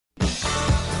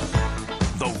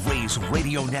Rays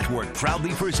Radio Network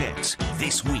proudly presents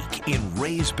This Week in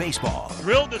Rays Baseball.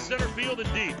 Drilled to center field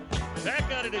and deep.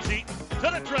 Back on it is Eaton.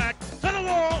 To the track. To the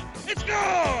wall. It's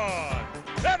gone!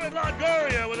 Evan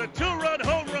Longoria with a two-run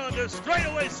home run to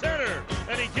straightaway center.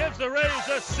 And he gives the Rays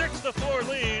a 6-4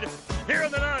 lead here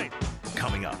in the ninth.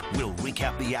 Coming up, we'll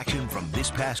recap the action from this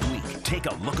past week, take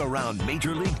a look around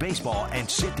Major League Baseball, and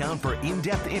sit down for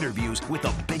in-depth interviews with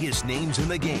the biggest names in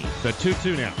the game. The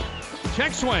 2-2 now.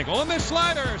 Check swing on the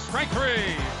slider. Strike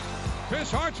three.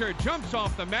 Chris Archer jumps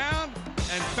off the mound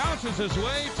and bounces his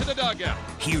way to the dugout.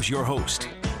 Here's your host,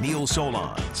 Neil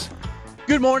Solondz.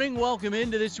 Good morning. Welcome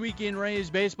into This Week in Rays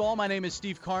Baseball. My name is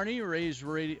Steve Carney,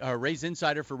 Rays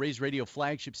Insider for Rays Radio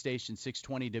flagship station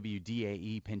 620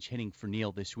 WDAE, pinch hitting for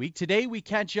Neil this week. Today we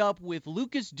catch up with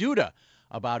Lucas Duda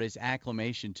about his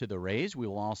acclimation to the Rays. We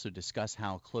will also discuss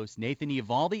how close Nathan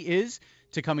Eovaldi is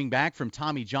to coming back from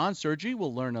Tommy John surgery.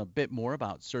 We'll learn a bit more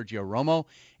about Sergio Romo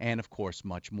and, of course,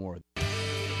 much more.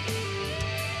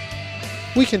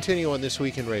 We continue on This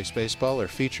Week in Rays Baseball. Our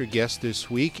featured guest this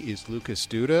week is Lucas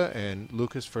Duda. And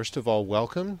Lucas, first of all,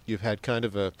 welcome. You've had kind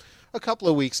of a couple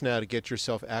of weeks now to get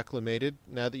yourself acclimated.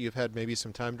 Now that you've had maybe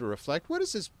some time to reflect, what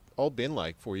has this all been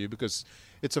like for you? Because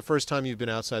it's the first time you've been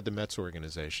outside the Mets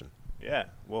organization. Yeah.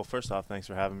 Well, first off, thanks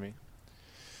for having me.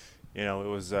 You know, it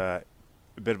was a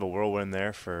bit of a whirlwind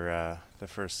there for the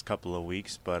first couple of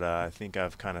weeks, but I think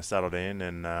I've kind of settled in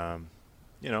and,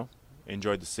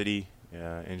 enjoyed the city.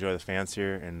 Enjoy the fans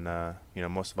here, and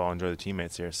most of all, enjoy the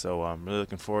teammates here. So I'm really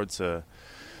looking forward to,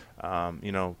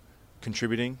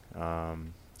 contributing.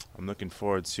 I'm looking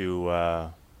forward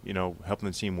to, helping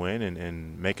the team win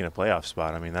and making a playoff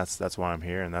spot. I mean, that's why I'm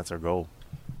here, and that's our goal.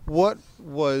 What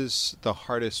was the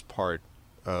hardest part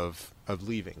of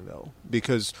leaving, though?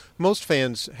 Because most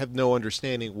fans have no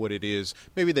understanding what it is.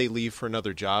 Maybe they leave for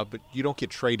another job, but you don't get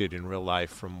traded in real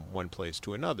life from one place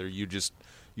to another. You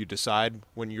decide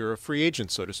when you're a free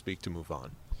agent, so to speak, to move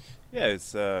on. Yeah,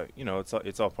 it's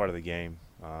all part of the game.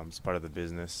 It's part of the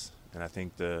business, and I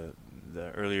think the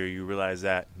earlier you realize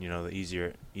that, the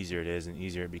easier it is and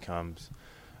easier it becomes.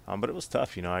 But it was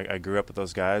tough. I grew up with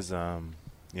those guys. I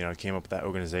came up with that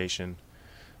organization,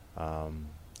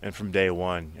 and from day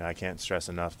one, I can't stress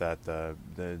enough that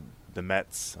the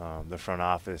Mets, the front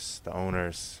office, the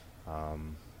owners,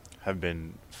 have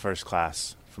been first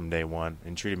class from day one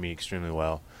and treated me extremely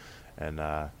well, and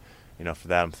for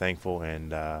that I'm thankful,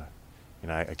 and I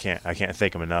can't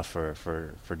thank them enough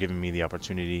for giving me the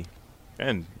opportunity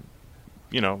and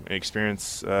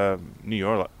experience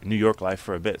New York life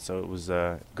for a bit. So it was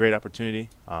a great opportunity,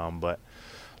 but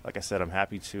like I said, I'm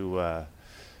happy to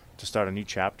start a new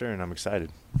chapter, and I'm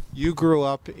excited. You grew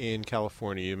up in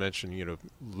California. You mentioned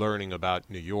learning about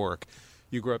New York.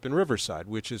 You grew up in Riverside,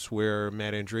 which is where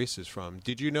Matt Andriese is from.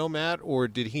 Did you know Matt, or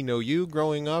did he know you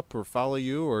growing up, or follow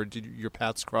you, or did your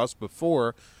paths cross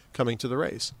before coming to the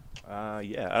Rays?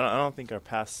 Yeah, I don't think our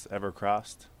paths ever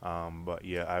crossed. But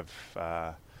yeah,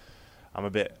 I'm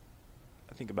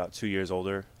I think about 2 years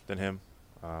older than him.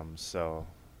 So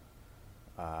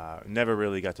never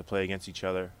really got to play against each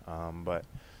other. But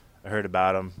I heard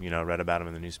about him, read about him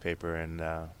in the newspaper, and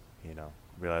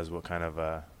realized what kind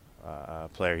of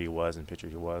player he was and pitcher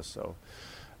he was. So,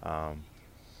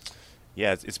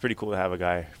 it's pretty cool to have a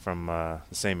guy from the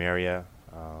same area,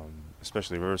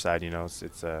 especially Riverside.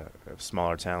 It's a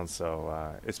smaller town,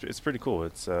 so it's pretty cool.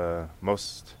 It's for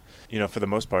the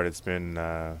most part, it's been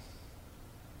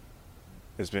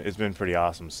pretty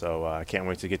awesome. So I can't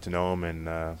wait to get to know him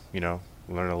and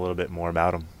learn a little bit more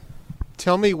about him.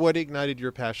 Tell me what ignited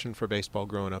your passion for baseball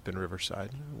growing up in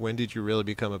Riverside. When did you really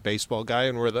become a baseball guy,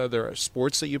 and were there other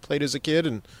sports that you played as a kid,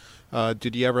 and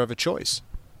did you ever have a choice?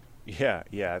 Yeah,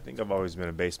 I think I've always been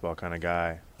a baseball kind of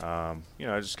guy. I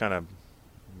just kind of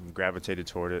gravitated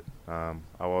toward it. I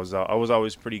was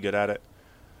always pretty good at it.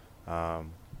 I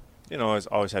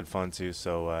always had fun too.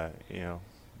 So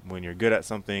when you're good at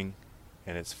something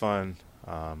and it's fun,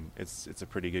 it's a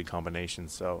pretty good combination.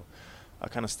 So I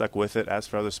kind of stuck with it. As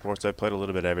for other sports, I played a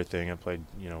little bit of everything. I played,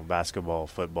 basketball,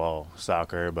 football,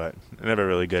 soccer, but never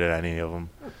really good at any of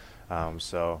them.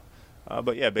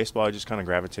 But yeah, baseball I just kind of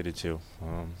gravitated to.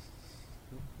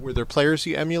 Were there players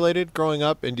you emulated growing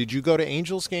up, and did you go to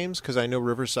Angels games? Because I know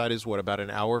Riverside is, about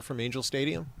an hour from Angel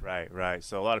Stadium? Right.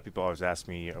 So a lot of people always ask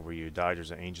me, were you a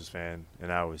Dodgers or Angels fan?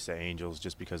 And I always say Angels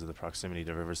just because of the proximity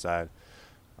to Riverside.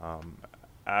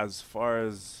 As far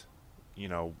as,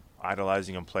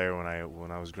 idolizing a player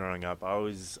when I was growing up, I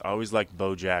always liked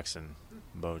Bo Jackson.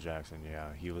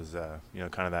 Yeah, he was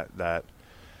kind of that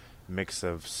mix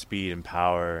of speed and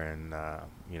power, and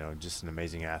just an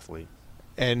amazing athlete.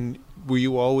 And were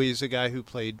you always a guy who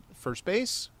played first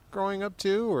base, growing up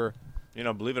too, or?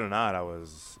 Believe it or not, I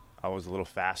was a little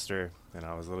faster and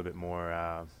I was a little bit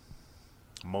more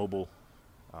mobile.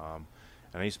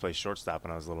 And I used to play shortstop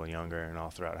when I was a little younger and all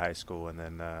throughout high school, and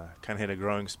then kind of hit a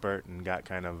growing spurt and got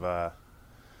kind of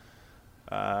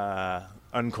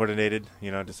uncoordinated,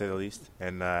 to say the least,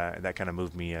 and that kind of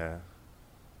moved me to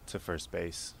first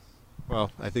base.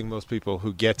 Well, I think most people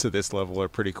who get to this level are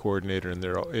pretty coordinated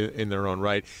in their own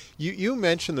right. You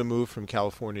mentioned the move from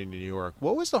California to New York.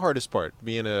 What was the hardest part,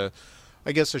 being a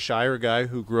shyer guy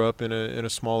who grew up in a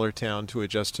smaller town, to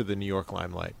adjust to the New York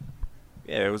limelight?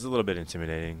 Yeah, it was a little bit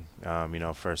intimidating.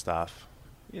 First off,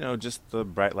 just the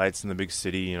bright lights in the big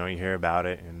city. You hear about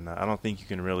it, and I don't think you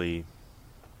can really,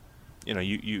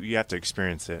 you have to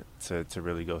experience it to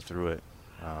really go through it.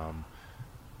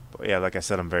 But yeah, like I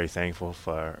said, I'm very thankful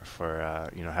for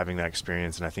having that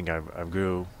experience, and I think I've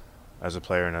grew as a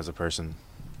player and as a person.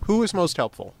 Who was most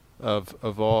helpful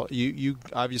of all? You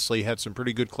obviously had some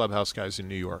pretty good clubhouse guys in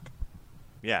New York.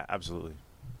 Yeah, absolutely.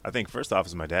 I think first off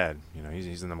is my dad.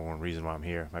 He's the number one reason why I'm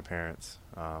here. My parents.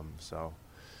 As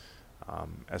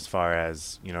far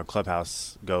as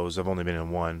clubhouse goes, I've only been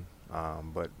in one,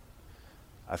 but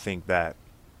I think that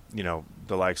the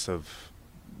likes of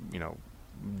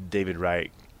David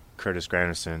Wright, Curtis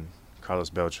Granderson, Carlos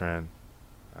Beltran,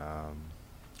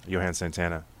 Johan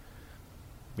Santana.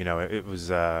 It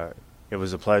was a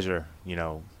pleasure.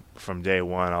 From day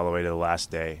one all the way to the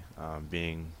last day,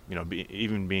 being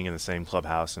in the same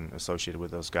clubhouse and associated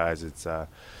with those guys, it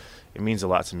means a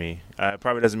lot to me. It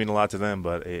probably doesn't mean a lot to them,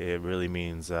 but it really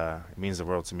means the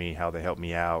world to me. How they help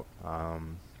me out,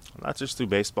 not just through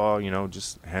baseball,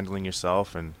 just handling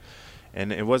yourself, and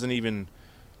it wasn't even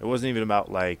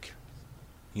about like,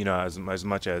 as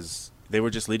much as they were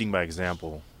just leading by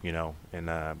example,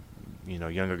 and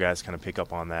younger guys kind of pick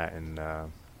up on that, and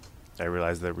I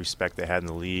realized the respect they had in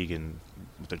the league and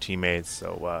with their teammates.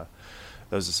 So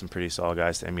those are some pretty solid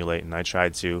guys to emulate, and I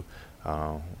tried to.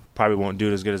 Probably won't do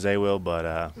it as good as they will,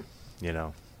 but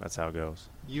that's how it goes.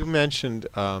 You mentioned,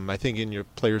 I think in your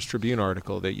Players Tribune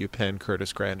article, that you penned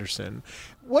Curtis Granderson.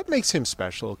 What makes him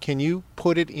special? Can you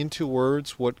put it into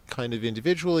words what kind of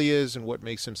individual he is and what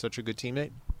makes him such a good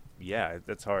teammate? Yeah,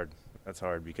 that's hard. That's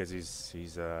hard because he's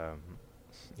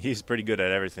pretty good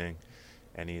at everything,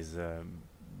 and he's an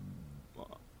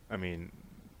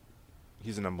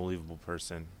unbelievable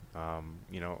person. A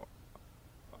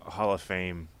Hall of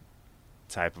Fame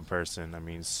type of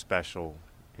person. Special,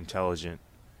 intelligent,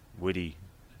 witty,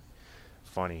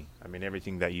 funny.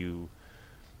 Everything that you,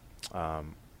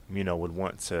 would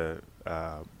want to,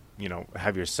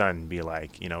 have your son be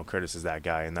like. Curtis is that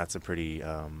guy, and that's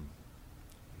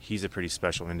he's a pretty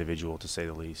special individual, to say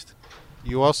the least.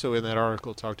 You also, in that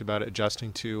article, talked about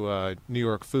adjusting to New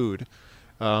York food.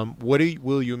 What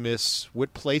will you miss?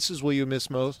 What places will you miss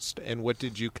most, and what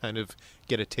did you kind of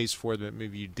get a taste for that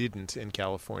maybe you didn't in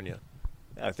California?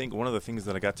 I think one of the things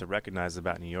that I got to recognize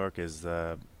about New York is,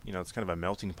 it's kind of a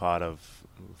melting pot of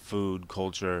food,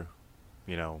 culture,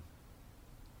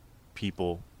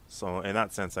 people. So in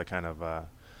that sense, I kind of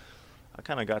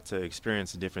got to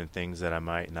experience different things that I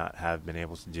might not have been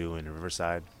able to do in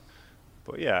Riverside.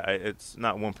 But yeah, it's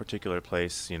not one particular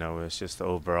place. It's just the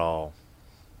overall.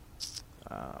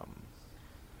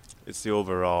 It's the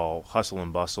overall hustle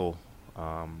and bustle.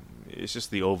 It's just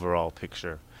the overall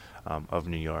picture of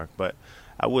New York. But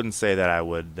I wouldn't say that I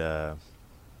would dying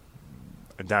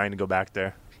to go back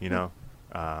there.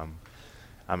 I'm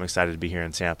excited to be here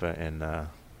in Tampa, and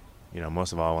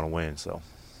most of all, I want to win. So,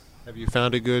 have you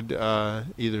found a good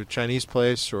either Chinese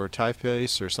place or Thai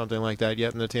place or something like that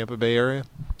yet in the Tampa Bay area?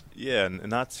 Yeah,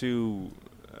 not too.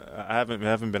 I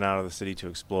haven't been out of the city to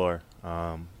explore,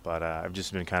 but I've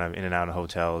just been kind of in and out of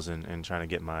hotels and trying to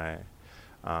get my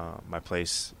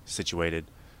place situated.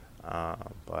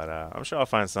 But I'm sure I'll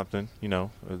find something.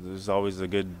 There's always a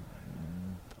good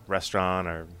restaurant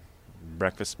or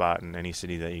breakfast spot in any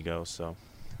city that you go. So,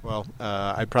 well,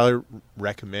 I'd probably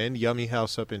recommend Yummy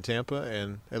House up in Tampa,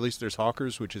 and at least there's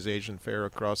Hawkers, which is Asian fare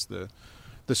across the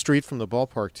street from the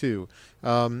ballpark too.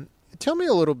 Tell me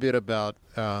a little bit about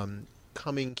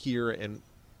coming here and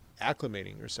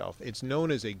acclimating yourself. It's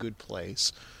known as a good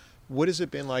place. What has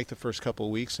it been like the first couple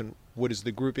of weeks, and what has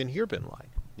the group in here been like?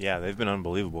 Yeah, they've been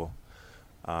unbelievable.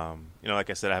 Like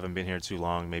I said, I haven't been here too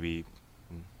long, maybe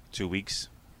 2 weeks,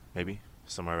 maybe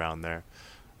somewhere around there.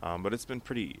 But it's been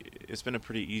a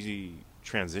pretty easy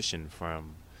transition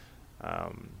from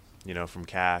from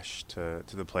Cash to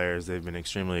the players. They've been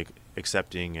extremely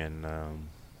accepting and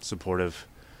supportive,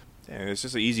 and it's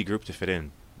just an easy group to fit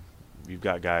in. You've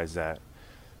got guys that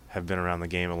have been around the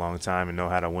game a long time and know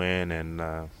how to win, and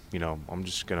I'm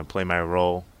just gonna play my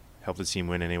role help the team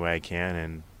win any way I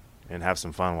can and have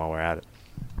some fun while we're at it.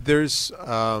 There's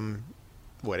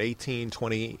 18,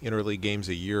 20 interleague games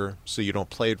a year, so you don't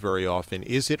play it very often.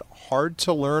 Is it hard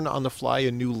to learn on the fly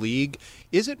a new league?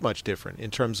 Is it much different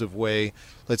in terms of way,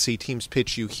 let's say teams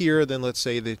pitch you here than let's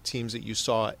say the teams that you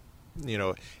saw,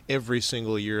 every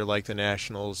single year, like the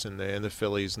Nationals and the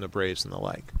Phillies and the Braves and the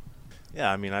like?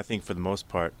 Yeah, I mean, I think for the most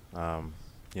part,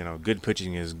 good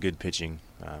pitching is good pitching.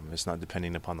 It's not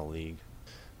depending upon the league.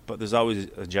 But there's always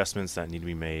adjustments that need to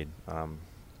be made.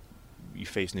 You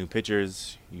face new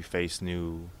pitchers, you face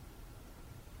new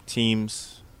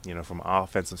teams, from an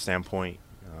offensive standpoint.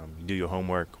 You do your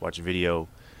homework, watch video,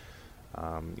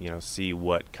 see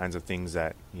what kinds of things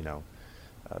that,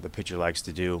 the pitcher likes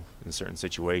to do in certain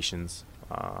situations.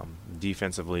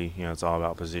 Defensively, it's all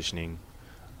about positioning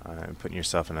and putting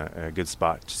yourself in a good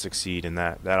spot to succeed, and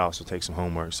that also takes some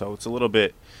homework. So it's a little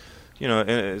bit,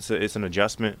 it's an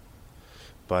adjustment.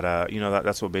 But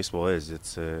that's what baseball is.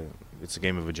 It's a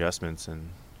game of adjustments, and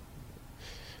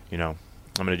I'm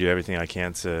going to do everything I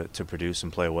can to produce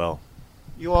and play well.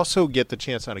 You also get the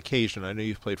chance on occasion. I know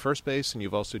you've played first base and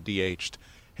you've also DH'd.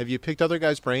 Have you picked other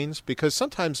guys' brains? Because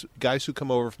sometimes guys who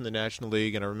come over from the National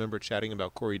League, and I remember chatting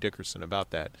about Corey Dickerson about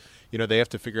that, they have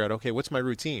to figure out, okay, what's my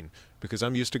routine? Because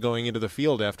I'm used to going into the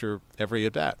field after every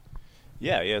at-bat.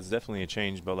 Yeah, it's definitely a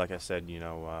change. But like I said,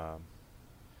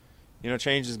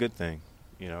 change is a good thing.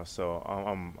 So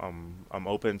I'm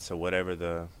open to whatever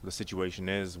the situation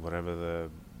is, whatever the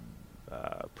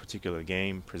particular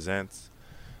game presents,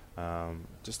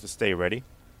 just to stay ready.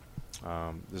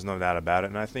 There's no doubt about it.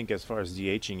 And I think as far as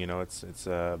DHing,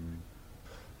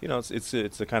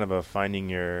 it's a kind of a finding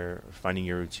your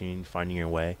routine, finding your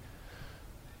way.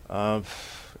 And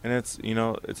it's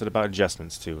about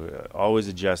adjustments too. Always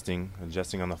adjusting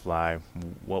on the fly.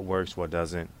 What works, what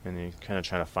doesn't, and you're kind of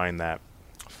trying to find that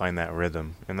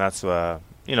rhythm, and that's what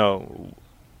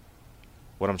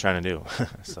I'm trying to do.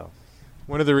 So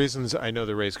one of the reasons I know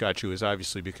the Rays got you is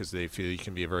obviously because they feel you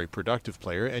can be a very productive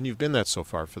player, and you've been that so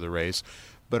far for the Rays,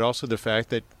 but also the fact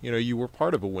that you were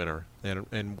part of a winner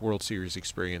and World Series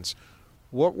experience.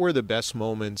 What were the best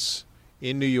moments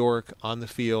in New York on the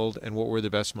field, and what were the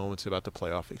best moments about the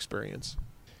playoff experience?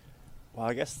 Well,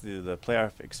 I guess the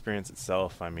playoff experience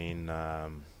itself, I mean, I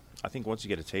think once you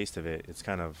get a taste of it, it's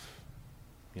kind of,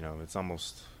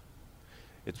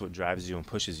 it's what drives you and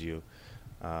pushes you.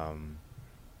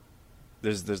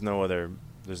 There's no other,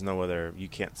 you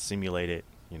can't simulate it.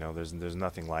 There's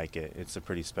nothing like it. It's a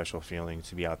pretty special feeling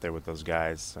to be out there with those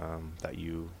guys that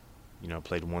you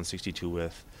played 162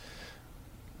 with.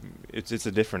 It's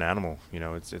a different animal.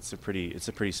 It's a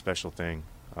pretty special thing,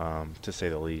 to say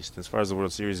the least. As far as the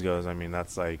World Series goes, I mean,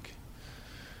 that's the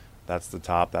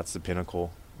top, that's the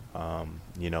pinnacle.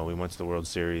 We went to the World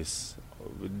Series.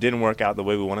 It didn't work out the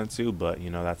way we wanted to, but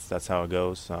that's how it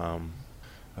goes. I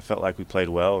felt like we played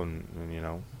well, and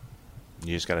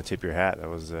you just got to tip your hat. That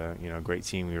was a great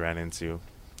team we ran into.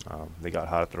 They got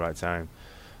hot at the right time.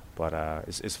 But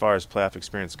as far as playoff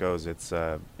experience goes, it's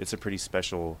a pretty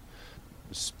special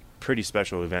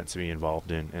event to be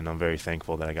involved in, and I'm very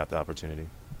thankful that I got the opportunity.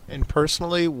 And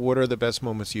personally, what are the best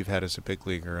moments you've had as a big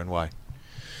leaguer, and why?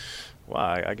 Well,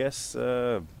 I guess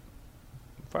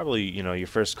probably your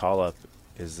first call up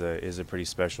is a pretty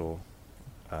special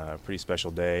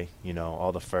day.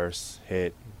 All the firsts,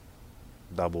 hit,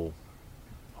 double,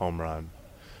 home run,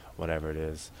 whatever it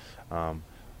is.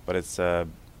 But it's to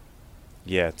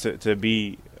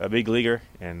be a big leaguer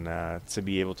and to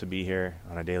be able to be here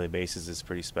on a daily basis is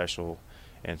pretty special,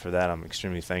 and for that I'm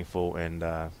extremely thankful. And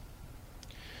I'm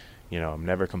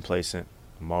never complacent.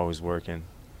 I'm always working,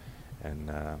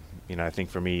 and I think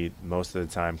for me, most of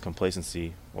the time,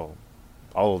 complacency, well,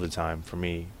 all of the time for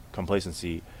me,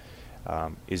 complacency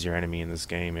is your enemy in this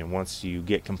game. And once you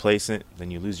get complacent,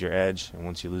 then you lose your edge, and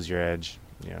once you lose your edge,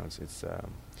 it's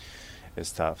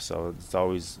tough. So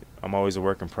I'm always a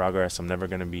work in progress. I'm never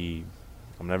gonna be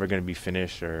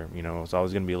finished, or it's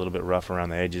always gonna be a little bit rough around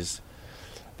the edges.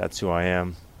 That's who I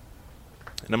am,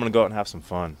 and I'm gonna go out and have some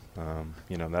fun.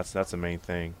 That's the main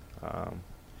thing,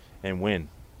 and win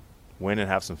and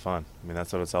have some fun. I mean,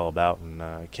 that's what it's all about, and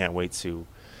I can't wait to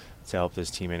help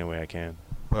this team any way I can.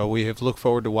 Well, we have looked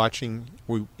forward to watching.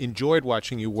 We enjoyed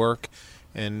watching you work,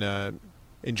 and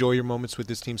enjoy your moments with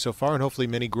this team so far, and hopefully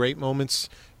many great moments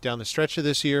down the stretch of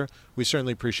this year. We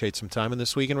certainly appreciate some time in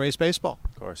This Week in Rays Baseball.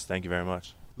 Of course. Thank you very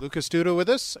much. Lucas Duda with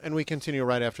us, and we continue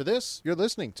right after this. You're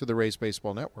listening to the Rays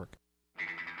Baseball Network.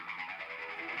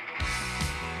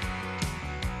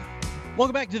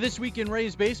 Welcome back to This Week in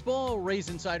Rays Baseball. Rays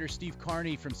insider Steve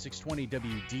Carney from 620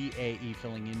 WDAE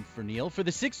filling in for Neil. For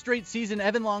the sixth straight season,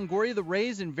 Evan Longoria, the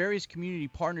Rays, and various community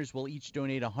partners will each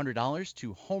donate $100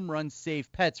 to Home Run Save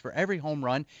Pets for every home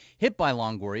run hit by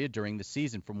Longoria during the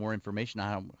season. For more information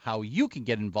on how you can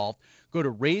get involved, go to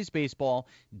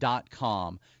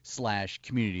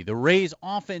raysbaseball.com/community. The Rays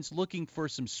offense looking for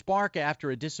some spark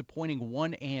after a disappointing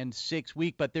 1-6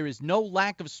 week, but there is no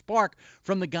lack of spark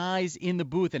from the guys in the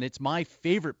booth, and it's my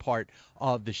favorite part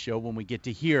of the show when we get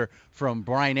to hear from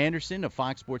Brian Anderson of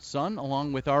Fox Sports Sun,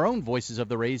 along with our own voices of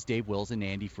the Rays, Dave Wills and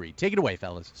Andy Freed. Take it away,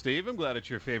 fellas. Steve, I'm glad it's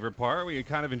your favorite part. We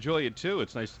kind of enjoy it, too.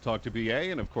 It's nice to talk to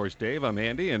B.A. and, of course, Dave. I'm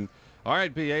Andy, and all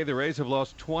right, B.A., the Rays have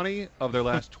lost 20 of their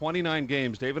last 29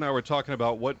 games. Dave and I were talking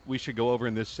about what we should go over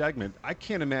in this segment. I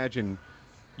can't imagine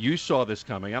you saw this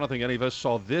coming. I don't think any of us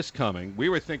saw this coming. We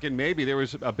were thinking maybe there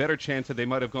was a better chance that they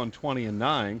might have gone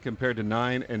 20-9 compared to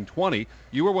 9-20.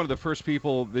 You were one of the first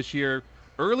people this year,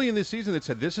 early in the season, that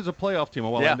said this is a playoff team.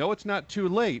 While I know it's not too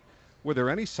late, were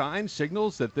there any signs,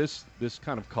 signals that this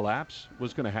kind of collapse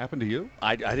was going to happen to you?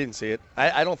 I didn't see it.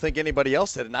 I don't think anybody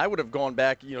else did. And I would have gone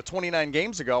back, 29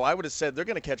 games ago, I would have said they're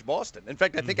going to catch Boston. In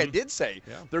fact, I think I did say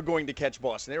they're going to catch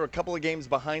Boston. They were a couple of games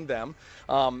behind them.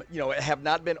 Have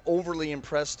not been overly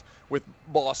impressed with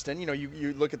Boston.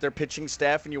 You look at their pitching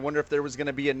staff and you wonder if there was going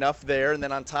to be enough there. And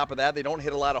then on top of that, they don't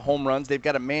hit a lot of home runs. They've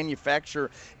got to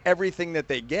manufacture everything that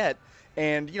they get.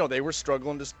 And, they were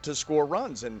struggling to score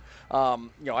runs. And,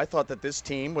 I thought that this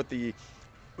team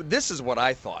this is what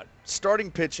I thought.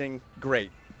 Starting pitching, great.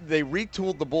 They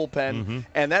retooled the bullpen,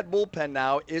 and that bullpen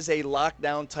now is a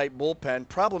lockdown-type bullpen.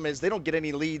 Problem is they don't get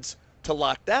any leads to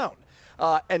lock down.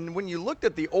 And when you looked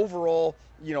at the overall,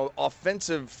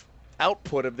 offensive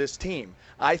output of this team,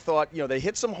 I thought, they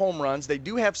hit some home runs. They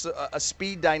do have a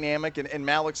speed dynamic, and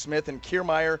Malik Smith and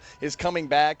Kiermaier is coming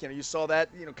back. You saw that,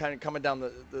 kind of coming down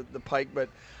the pike. But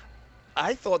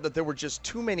I thought that there were just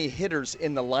too many hitters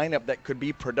in the lineup that could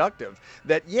be productive.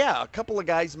 That, a couple of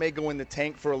guys may go in the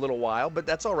tank for a little while, but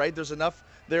that's all right. There's enough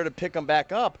there to pick them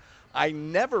back up. I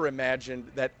never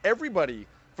imagined that everybody,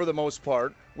 for the most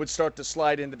part, would start to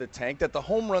slide into the tank, that the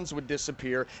home runs would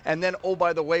disappear, and then, oh,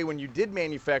 by the way, when you did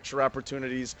manufacture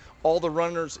opportunities, all the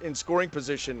runners in scoring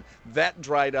position, that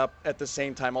dried up at the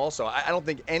same time also. I don't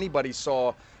think anybody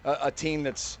saw a team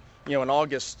that's, in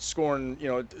August scoring,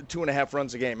 2.5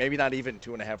 runs a game, maybe not even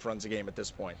 2.5 runs a game at this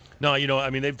point. No,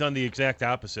 they've done the exact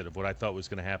opposite of what I thought was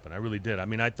going to happen. I really did.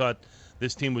 I thought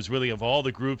this team was really, of all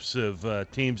the groups of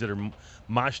teams that are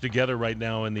moshed together right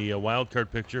now in the wild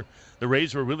card picture, the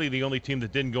Rays were really the only team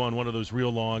that didn't go on one of those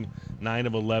real long 9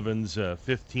 of 11s,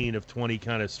 15 of 20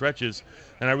 kind of stretches,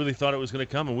 and I really thought it was going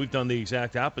to come, and we've done the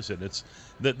exact opposite. It's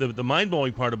the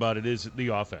mind-blowing part about it is the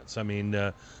offense.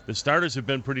 The starters have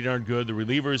been pretty darn good. The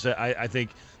relievers, I think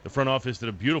the front office did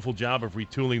a beautiful job of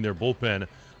retooling their bullpen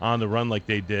on the run like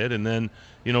they did, and then,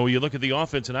 you look at the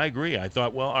offense, and I agree. I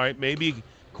thought, well, all right, maybe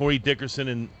Corey Dickerson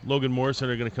and Logan Morrison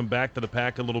are going to come back to the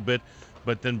pack a little bit,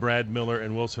 but then Brad Miller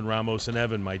and Wilson Ramos and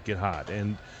Evan might get hot.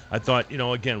 And I thought,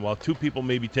 again, while two people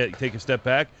maybe take a step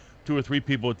back, 2 or 3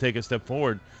 people would take a step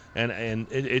forward. And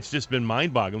it's just been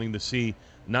mind-boggling to see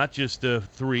not just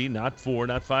 3, not 4,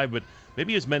 not 5, but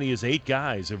maybe as many as 8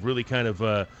 guys have really kind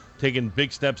of taken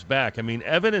big steps back.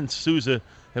 Evan and Souza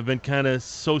have been kind of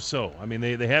so-so.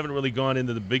 They haven't really gone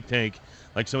into the big tank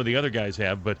like some of the other guys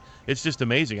have, but it's just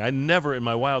amazing. I never in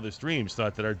my wildest dreams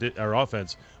thought that our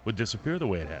offense would disappear the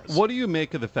way it has. What do you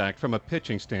make of the fact, from a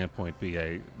pitching standpoint,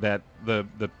 B.A., that the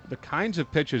kinds of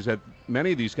pitches that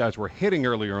many of these guys were hitting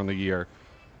earlier in the year,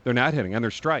 they're not hitting, and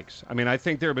they're strikes? I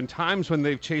think there have been times when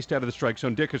they've chased out of the strike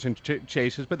zone. Dickerson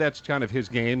chases, but that's kind of his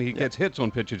game. He gets hits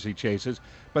on pitches he chases,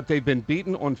 but they've been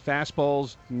beaten on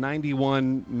fastballs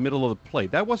 91 middle of the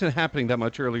plate. That wasn't happening that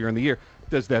much earlier in the year.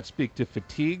 Does that speak to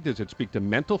fatigue? Does it speak to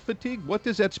mental fatigue? What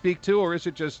does that speak to, or is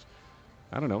it just,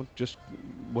 I don't know, just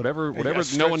whatever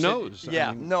no one knows?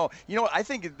 No. I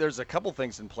think there's a couple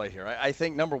things in play here. I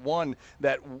think, number one,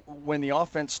 that when the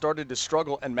offense started to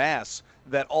struggle en masse,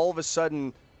 that all of a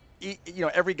sudden,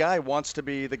 every guy wants to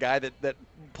be the guy that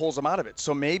pulls them out of it.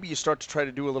 So maybe you start to try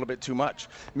to do a little bit too much.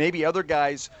 Maybe other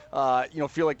guys,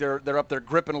 feel like they're up there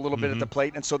gripping a little bit at the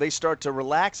plate, and so they start to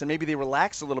relax, and maybe they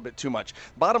relax a little bit too much.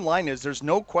 Bottom line is, there's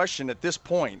no question at this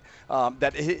point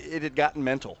that it had gotten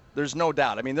mental. There's no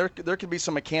doubt. There could be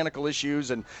some mechanical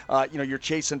issues, and you're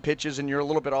chasing pitches and you're a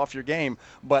little bit off your game,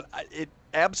 but it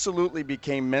absolutely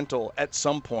became mental at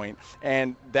some point,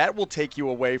 and that will take you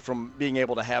away from being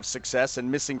able to have success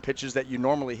and missing pitches that you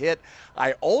normally hit.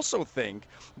 I also think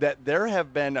that there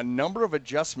have been a number of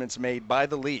adjustments made by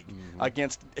the league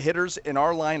against hitters in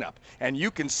our lineup, and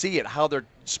you can see it, how they're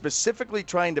specifically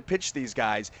trying to pitch these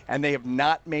guys, and they have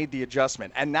not made the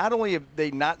adjustment. And not only have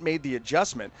they not made the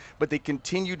adjustment, but they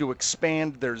continue to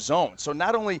expand their zone. So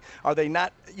not only are they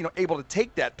not, able to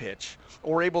take that pitch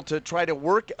or able to try to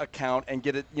work a count and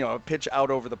get it, a pitch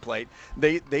out over the plate,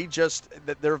 there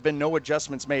have been no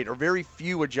adjustments made, or very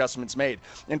few adjustments made.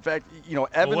 In fact,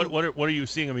 Evan. Well, what are you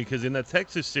seeing? I mean, because in that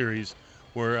Texas series,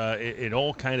 where it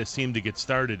all kind of seemed to get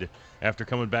started after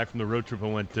coming back from the road trip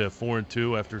and went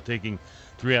 4-2 after taking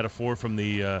 3 out of 4 from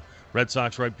the Red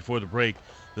Sox right before the break.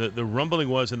 The rumbling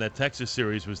was in that Texas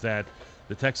series was that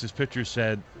the Texas pitchers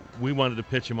said, we wanted to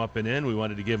pitch him up and in. We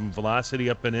wanted to give him velocity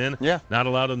up and in. Yeah. Not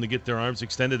allow them to get their arms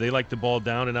extended. They like the ball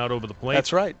down and out over the plate.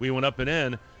 That's right. We went up and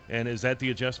in. And is that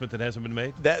the adjustment that hasn't been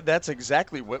made? That's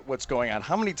exactly what's going on.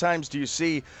 How many times do you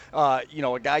see, a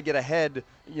guy get ahead,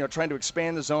 trying to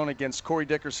expand the zone against Corey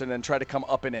Dickerson and try to come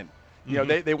up and in?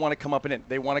 They want to come up and in.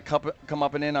 They want to come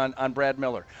up and in on Brad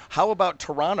Miller. How about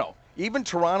Toronto? Even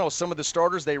Toronto, some of the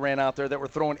starters they ran out there that were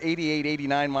throwing 88,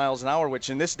 89 miles an hour, which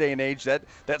in this day and age, that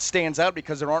stands out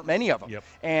because there aren't many of them. Yep.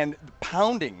 And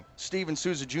pounding Steven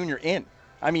Souza Jr. in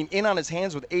on his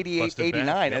hands with 88, Busted 89,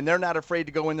 back, yep. And they're not afraid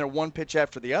to go in there one pitch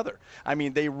after the other. I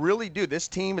mean, they really do. This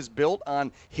team is built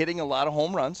on hitting a lot of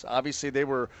home runs. Obviously, they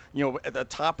were, at the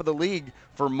top of the league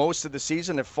for most of the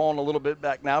season, have fallen a little bit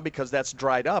back now because that's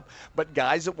dried up. But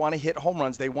guys that want to hit home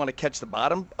runs, they want to catch the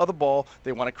bottom of the ball.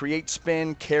 They want to create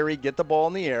spin, carry, get the ball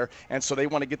in the air. And so they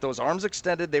want to get those arms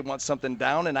extended. They want something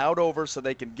down and out over so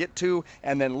they can get to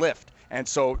and then lift. And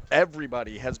so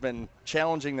everybody has been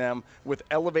challenging them with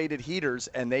elevated heaters,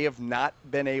 and they have not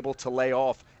been able to lay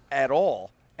off at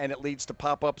all. And it leads to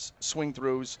pop-ups,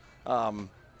 swing-throughs,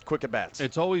 quick at-bats.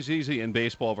 It's always easy in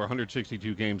baseball over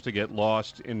 162 games to get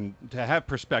lost to have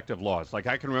perspective lost. Like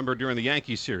I can remember during the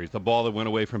Yankees series, the ball that went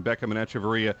away from Beckham and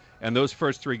Echeverria, and those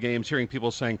first 3 games, hearing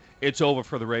people saying, it's over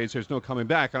for the Rays, there's no coming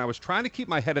back. And I was trying to keep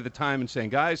my head at the time and saying,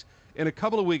 guys, in a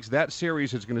couple of weeks, that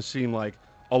series is going to seem like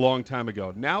a long time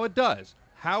ago. Now it does.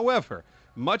 However,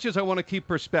 much as I want to keep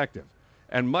perspective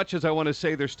and much as I want to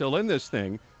say they're still in this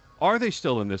thing, are they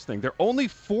still in this thing? They're only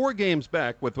 4 games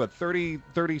back with,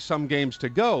 30-some games to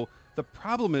go. The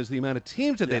problem is the amount of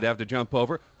teams that they'd have to jump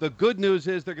over. The good news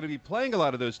is they're going to be playing a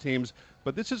lot of those teams,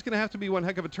 but this is going to have to be one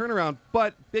heck of a turnaround.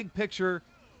 But big picture,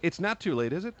 it's not too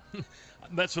late, is it?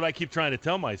 That's what I keep trying to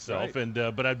tell myself,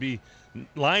 Right. But I'd be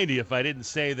lying to you if I didn't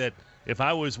say that if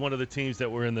I was one of the teams that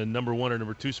were in the number 1 or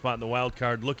number 2 spot in the wild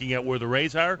card, looking at where the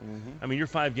Rays are, I mean, you're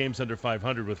 5 games under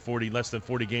 500 with less than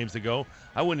 40 games to go.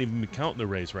 I wouldn't even be counting the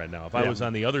Rays right now if I was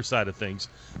on the other side of things.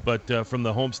 But from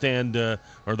the homestand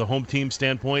or the home team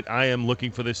standpoint, I am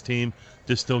looking for this team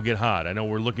to still get hot. I know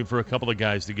we're looking for a couple of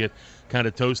guys to get kind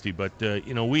of toasty, but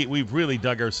we've really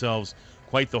dug ourselves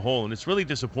quite the hole, and it's really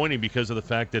disappointing because of the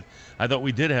fact that I thought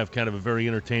we did have kind of a very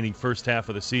entertaining first half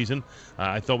of the season.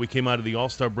 I thought we came out of the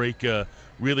All-Star break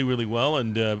really, really well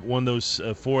and won those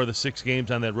 4 of the 6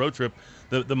 games on that road trip.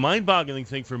 The mind-boggling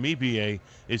thing for me, B.A.,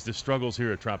 is the struggles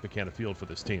here at Tropicana Field for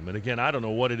this team. And again, I don't know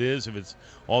what it is, if it's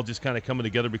all just kind of coming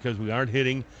together because we aren't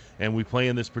hitting and we play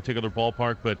in this particular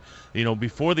ballpark. But,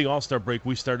 before the All-Star break,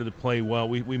 we started to play well.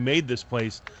 We made this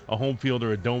place a home field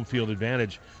or a dome field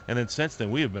advantage. And then since then,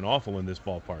 we have been awful in this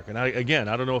ballpark. And I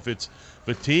don't know if it's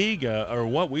fatigue or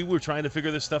what. We were trying to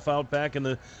figure this stuff out back in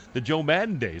the Joe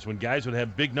Madden days when guys would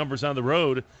have big numbers on the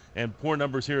road and poor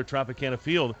numbers here at Tropicana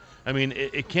Field. I mean,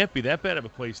 it can't be that bad of a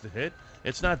place to hit.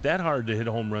 It's not that hard to hit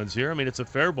home runs here. I mean, it's a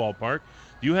fair ballpark.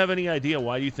 Do you have any idea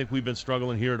why you think we've been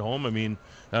struggling here at home? I mean,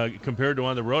 compared to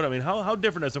on the road? I mean, how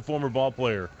different as a former ball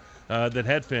player that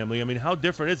had family? I mean, how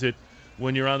different is it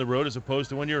when you're on the road as opposed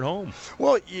to when you're at home?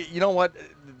 Well, you know what?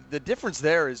 The difference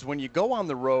there is when you go on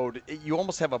the road, you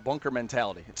almost have a bunker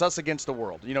mentality. It's us against the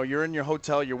world. You're in your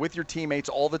hotel, you're with your teammates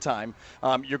all the time.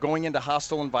 You're going into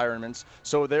hostile environments.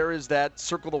 So there is that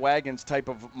circle the wagons type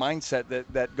of mindset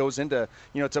that goes into,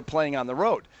 to playing on the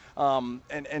road. And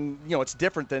it's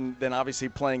different than obviously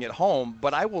playing at home.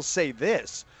 But I will say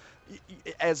this.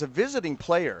 As a visiting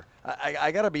player,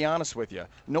 I got to be honest with you.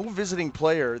 No visiting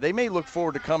player, they may look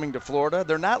forward to coming to Florida.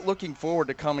 They're not looking forward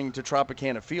to coming to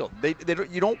Tropicana Field.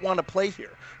 You don't want to play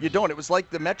here. You don't. It was like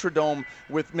the Metrodome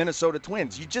with Minnesota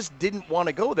Twins. You just didn't want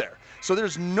to go there. So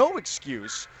there's no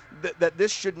excuse that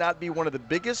this should not be one of the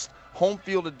biggest home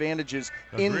field advantages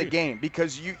in the game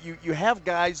because you have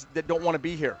guys that don't want to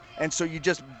be here. And so you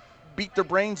just beat their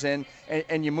brains in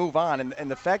and you move on.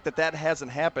 And the fact that hasn't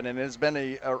happened and has been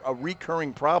a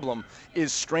recurring problem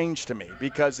is strange to me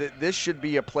because this should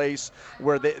be a place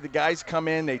where the guys come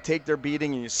in, they take their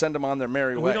beating, and you send them on their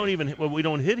merry way. We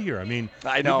don't hit here. I mean,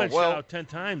 I know. we've been shut out 10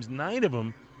 times. 9 of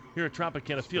them here at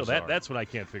Tropicana Field. Bizarre. That's what I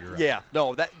can't figure out. Yeah,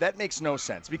 no, that makes no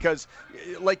sense because,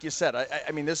 like you said,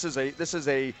 I mean this is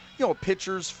a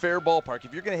pitcher's fair ballpark.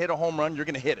 If you're going to hit a home run, you're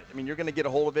going to hit it. I mean you're going to get a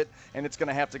hold of it, and it's going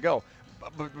to have to go.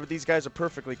 But these guys are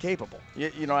perfectly capable.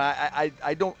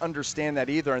 I don't understand that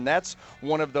either, and that's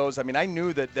one of those. I mean, I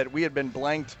knew that we had been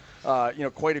blanked,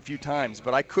 quite a few times,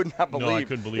 but I could not believe, I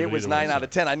couldn't believe it was 9 out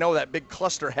of 10. I know that big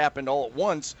cluster happened all at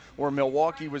once, where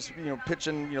Milwaukee was,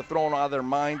 pitching, throwing out of their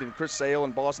mind, and Chris Sale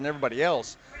and Boston, everybody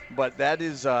else. But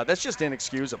that's just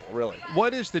inexcusable, really.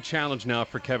 What is the challenge now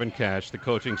for Kevin Cash, the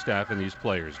coaching staff, and these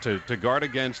players to guard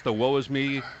against the woe is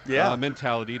me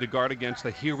mentality, to guard against the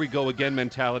here we go again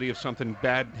mentality if something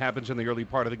bad happens in the early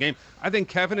part of the game? I think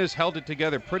Kevin has held it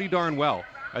together pretty darn well.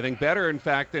 I think better, in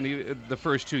fact, than the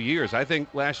first 2 years. I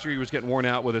think last year he was getting worn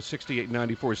out with a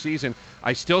 68-94 season.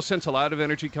 I still sense a lot of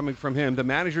energy coming from him. The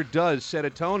manager does set a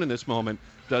tone in this moment,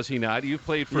 does he not? You've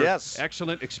played for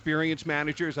excellent, experienced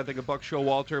managers. I think of Buck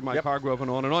Showalter, Mike Hargrove,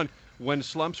 and on and on. When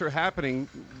slumps are happening,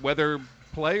 whether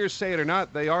players say it or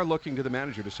not, they are looking to the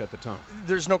manager to set the tone.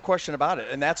 There's no question about it,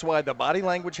 and that's why the body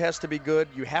language has to be good.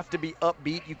 You have to be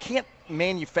upbeat. You can't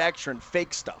manufacture and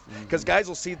fake stuff because guys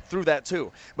will see through that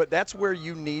too. But that's where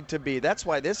you need to be. That's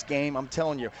why this game, I'm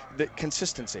telling you, the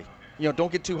consistency.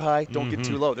 Don't get too high, don't get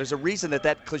too low. There's a reason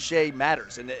that cliche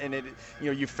matters, and it,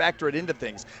 you factor it into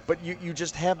things. But you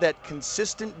just have that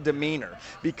consistent demeanor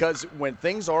because when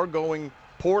things are going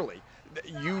poorly,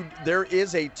 there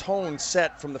is a tone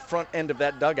set from the front end of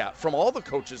that dugout from all the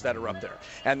coaches that are up there,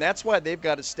 and that's why they've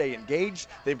got to stay engaged.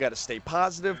 They've got to stay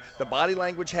positive. The body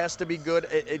language has to be good.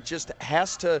 It just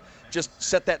has to just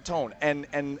set that tone and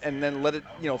then let it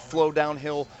flow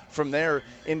downhill from there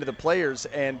into the players.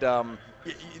 And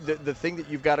the thing that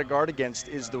you've got to guard against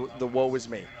is the woe is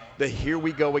me. The here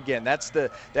we go again. That's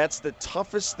the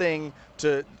toughest thing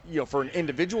to for an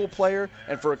individual player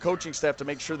and for a coaching staff to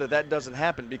make sure that doesn't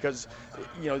happen because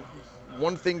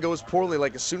one thing goes poorly,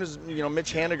 like as soon as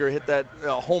Mitch Haniger hit that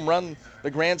home run,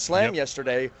 the grand slam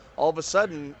yesterday, all of a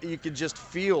sudden you could just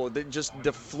feel that just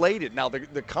deflated. Now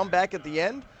the comeback at the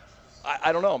end,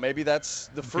 I don't know. Maybe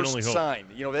that's the first sign.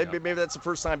 Maybe that's the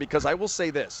first sign because I will say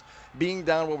this: being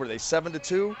down, what were they,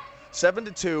 7-2?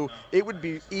 7-2, it would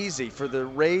be easy for the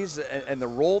Rays and the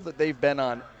role that they've been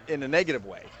on in a negative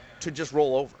way to just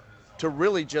roll over, to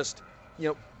really just,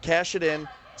 cash it in.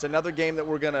 It's another game that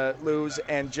we're going to lose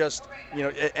and just,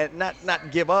 and not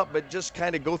give up, but just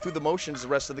kind of go through the motions the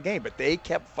rest of the game. But they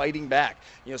kept fighting back,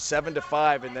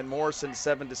 7-5, and then Morrison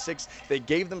 7-6. They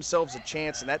gave themselves a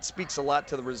chance, and that speaks a lot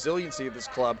to the resiliency of this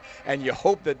club, and you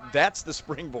hope that that's the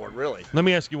springboard, really. Let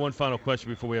me ask you one final question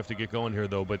before we have to get going here,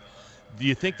 though, but do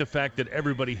you think the fact that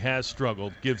everybody has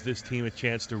struggled gives this team a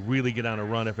chance to really get on a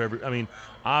run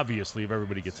obviously if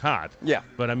everybody gets hot. Yeah.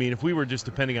 But, if we were just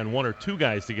depending on one or two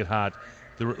guys to get hot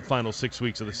the final 6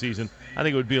 weeks of the season, I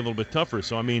think it would be a little bit tougher.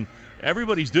 So,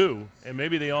 everybody's due, and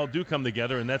maybe they all do come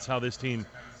together, and that's how this team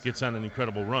gets on an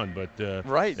incredible run. But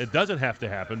it doesn't have to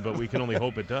happen, but we can only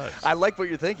hope it does. I like what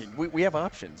you're thinking. We have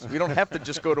options. We don't have to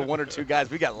just go to one or two guys.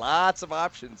 We got lots of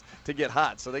options to get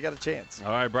hot, so they got a chance.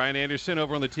 All right, Brian Anderson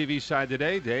over on the TV side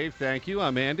today. Dave, thank you.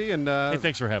 I'm Andy. And hey,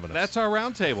 thanks for having us. That's our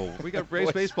roundtable. We got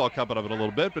Rays baseball coming up in a little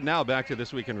bit, but now back to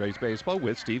This Week in Rays Baseball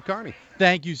with Steve Carney.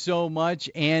 Thank you so much,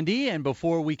 Andy. And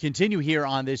before we continue here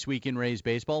on This Week in Rays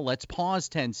Baseball, let's pause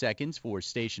 10 seconds for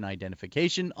station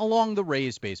identification along the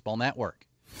Rays Baseball Network.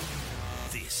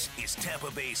 This is Tampa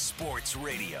Bay Sports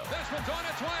Radio. This one's on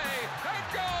its way.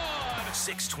 And gone!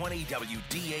 620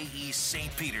 WDAE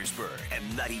St. Petersburg and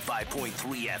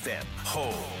 95.3 FM,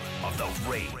 home of the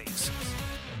Rays.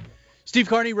 Steve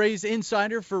Carney, Rays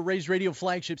Insider for Rays Radio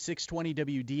Flagship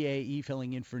 620 WDAE,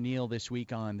 filling in for Neil this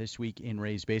week on This Week in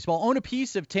Rays Baseball. Own a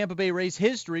piece of Tampa Bay Rays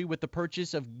history with the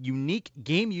purchase of unique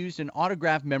game-used and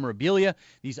autographed memorabilia.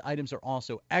 These items are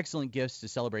also excellent gifts to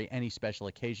celebrate any special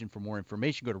occasion. For more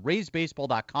information, go to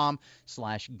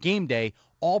raysbaseball.com/gameday.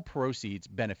 All proceeds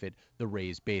benefit the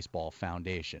Rays Baseball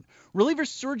Foundation. Reliever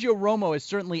Sergio Romo has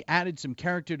certainly added some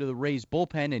character to the Rays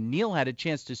bullpen, and Neil had a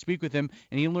chance to speak with him,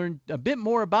 and he learned a bit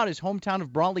more about his hometown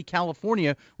of Brawley,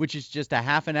 California, which is just a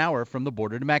half an hour from the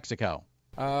border to Mexico.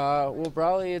 Well,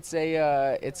 Brawley, it's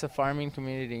a farming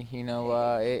community.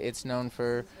 It's known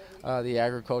for the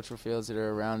agricultural fields that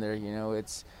are around there.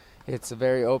 It's a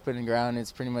very open ground.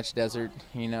 It's pretty much desert.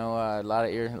 A lot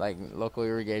of local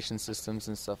irrigation systems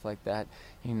and stuff like that.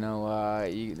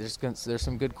 There's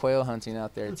some good quail hunting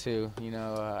out there too.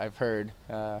 I've heard.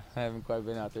 I haven't quite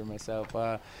been out there myself.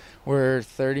 We're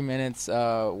 30 minutes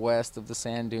west of the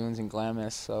sand dunes in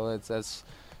Glamis, so that's a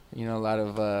lot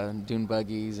of dune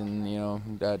buggies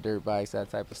and dirt bikes, that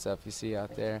type of stuff you see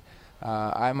out there.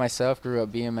 I myself grew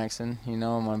up BMXing. You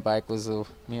know, my bike was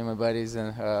me and my buddies,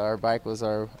 and our bike was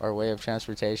our way of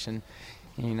transportation.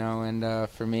 You know, and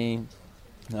for me,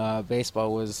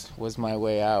 baseball was my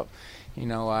way out. You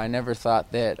know, I never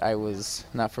thought that I was,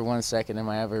 not for 1 second am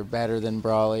I ever better than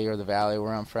Brawley or the Valley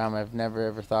where I'm from. I've never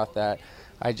ever thought that.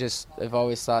 I've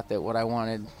always thought that what I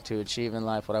wanted to achieve in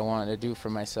life, what I wanted to do for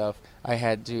myself,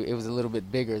 it was a little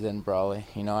bit bigger than Brawley.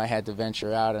 You know, I had to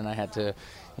venture out and I had to,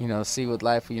 you know, see what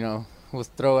life, you know, was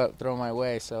throw my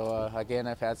way. So again,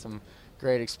 I've had some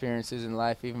great experiences in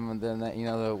life, even within that, you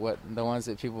know, the ones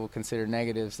that people consider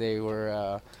negatives, they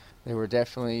were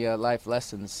definitely life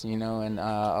lessons, you know, and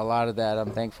a lot of that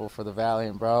I'm thankful for the Valley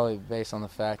and Brawley based on the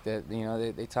fact that, you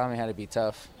know, they taught me how to be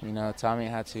tough, you know, taught me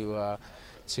how to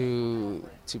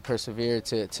persevere,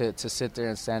 to sit there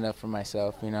and stand up for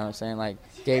myself, you know what I'm saying? Like,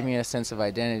 gave me a sense of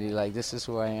identity, like, this is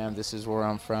who I am, this is where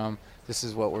I'm from, this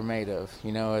is what we're made of,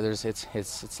 you know.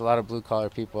 It's a lot of blue-collar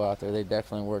people out there. They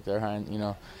definitely work their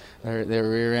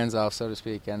rear ends off, so to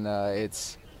speak, and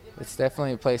it's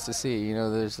definitely a place to see. You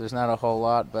know, there's not a whole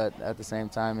lot, but at the same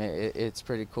time, it's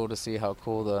pretty cool to see how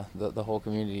cool the whole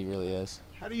community really is.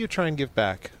 How do you try and give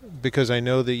back? Because I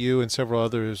know that you and several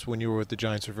others, when you were with the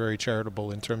Giants, are very charitable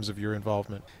in terms of your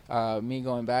involvement. Me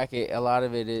going back, a lot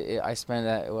of it I spend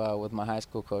that with my high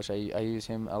school coach. I use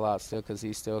him a lot still because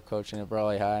he's still coaching at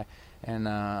Brawley High. And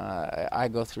I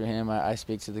go through him. I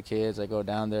speak to the kids. I go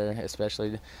down there,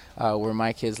 especially where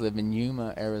my kids live in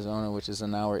Yuma, Arizona, which is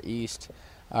an hour east.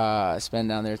 I spend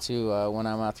down there too. When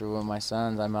I'm out there with my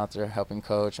sons, I'm out there helping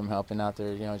coach. I'm helping out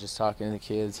there, you know, just talking to the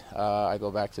kids. I go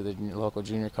back to the local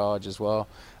junior college as well,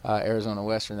 Arizona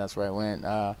Western. That's where I went.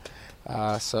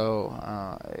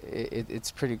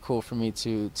 It's pretty cool for me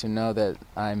to know that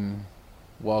I'm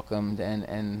welcomed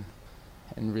and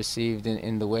received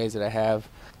in the ways that I have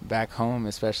back home,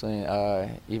 especially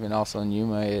even also in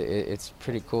Yuma. It's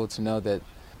pretty cool to know that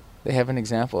they have an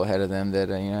example ahead of them that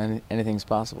you know, anything's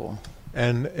possible.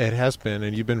 And it has been,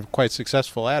 and you've been quite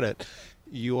successful at it.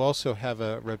 You also have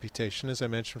a reputation, as I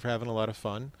mentioned, for having a lot of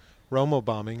fun. Romo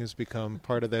bombing has become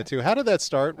part of that too. How did that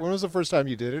start? When was the first time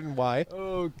you did it, and why?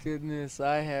 Oh goodness,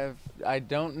 I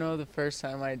don't know the first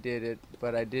time I did it,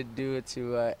 but I did do it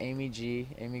to Amy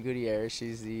Gutierrez.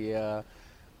 She's the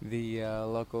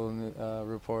local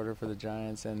reporter for the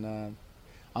Giants and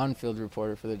on-field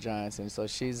reporter for the Giants, and so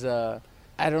she's.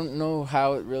 I don't know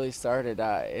how it really started.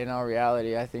 In all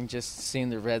reality, I think just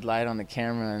seeing the red light on the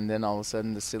camera and then all of a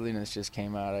sudden the silliness just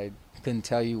came out. I couldn't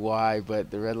tell you why, but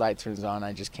the red light turns on.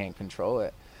 I just can't control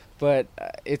it. But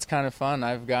it's kind of fun.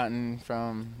 I've gotten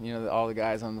from, you know, all the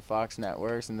guys on the Fox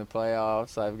networks in the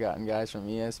playoffs. I've gotten guys from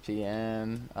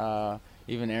ESPN,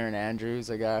 even Erin Andrews.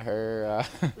 I got her.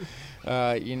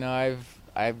 You know,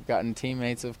 I've gotten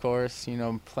teammates, of course, you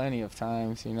know, plenty of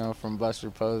times, you know, from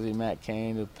Buster Posey, Matt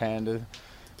Cain to Panda,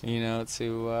 you know,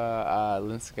 to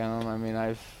Lincecum. I mean,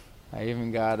 I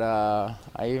even got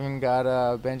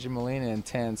Benjamin Molina in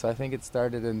 10, so I think it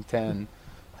started in 10.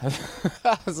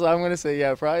 So I'm gonna say,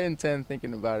 yeah, probably in 10.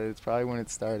 Thinking about it, it's probably when it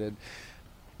started.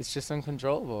 It's just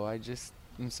uncontrollable.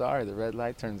 I'm sorry, the red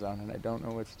light turns on and I don't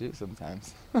know what to do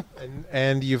sometimes.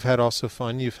 and you've had also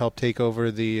fun. You've helped take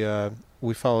over the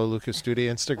We Follow Lucas Duda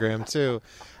Instagram too.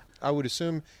 I would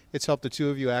assume it's helped the two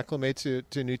of you acclimate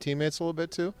to new teammates a little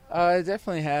bit too? It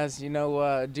definitely has. You know,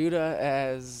 Duda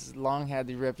has long had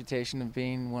the reputation of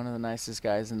being one of the nicest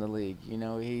guys in the league. You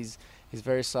know, he's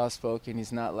very soft-spoken.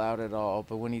 He's not loud at all.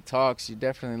 But when he talks, you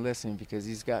definitely listen because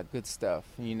he's got good stuff,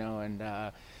 you know, and,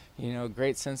 you know,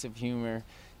 great sense of humor.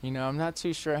 You know, I'm not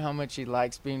too sure how much he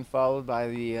likes being followed by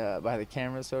the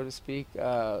camera, so to speak.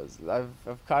 I've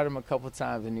caught him a couple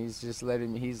times, and he's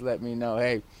let me know,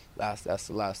 hey, that's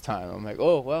the last time. I'm like,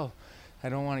 oh well, I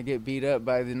don't want to get beat up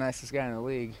by the nicest guy in the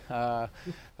league.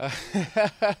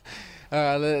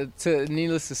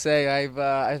 Needless to say,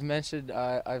 I've messaged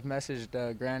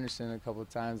Granderson a couple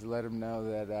times to let him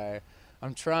know that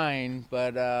I'm trying,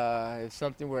 but if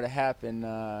something were to happen,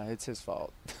 it's his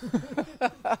fault.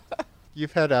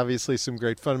 You've had obviously some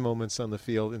great fun moments on the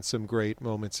field and some great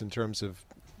moments in terms of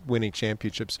winning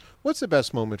championships. What's the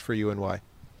best moment for you and why?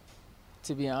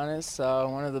 To be honest,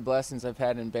 one of the blessings I've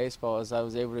had in baseball is I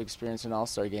was able to experience an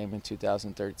All-Star game in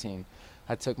 2013.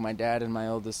 I took my dad and my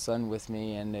oldest son with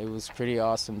me, and it was pretty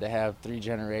awesome to have 3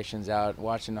 generations out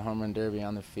watching the home run derby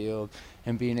on the field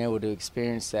and being able to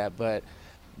experience that. But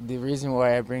the reason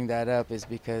why I bring that up is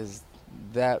because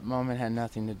that moment had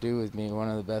nothing to do with me. One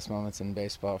of the best moments in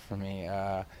baseball for me.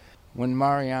 When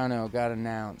Mariano got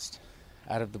announced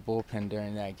out of the bullpen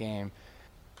during that game,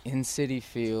 in Citi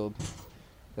Field,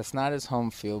 that's not his home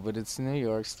field, but it's New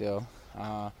York still.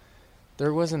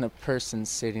 there wasn't a person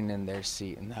sitting in their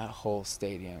seat in that whole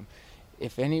stadium.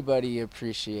 If anybody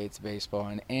appreciates baseball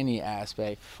in any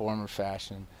aspect, form, or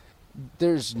fashion,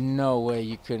 there's no way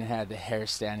you couldn't have the hair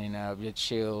standing up, the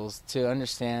chills, to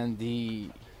understand the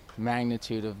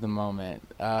magnitude of the moment.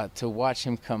 To watch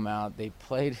him come out, they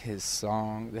played his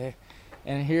song,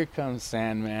 and here comes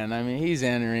Sandman. I mean, he's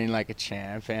entering like a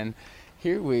champ, and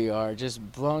here we are,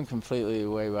 just blown completely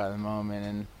away by the moment.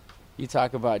 And you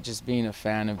talk about just being a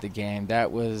fan of the game.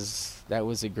 That was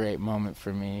a great moment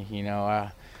for me. You know,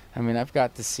 I mean, I've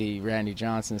got to see Randy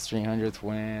Johnson's 300th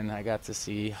win. I got to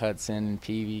see Hudson and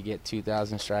Peavy get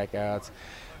 2,000 strikeouts.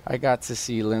 I got to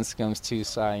see Lincecum's 2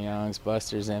 Cy Youngs,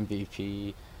 Buster's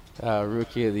MVP,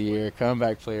 Rookie of the Year,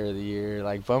 Comeback Player of the Year,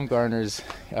 like Bumgarner's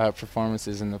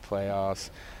performances in the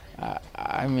playoffs.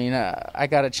 I mean, I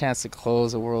got a chance to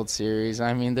close a World Series.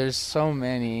 I mean, there's so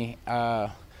many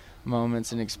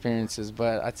moments and experiences,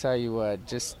 but I tell you what,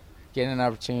 just getting an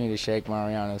opportunity to shake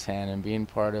Mariano's hand and being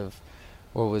part of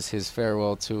what was his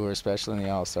farewell tour, especially in the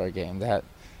All-Star game, that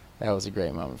was a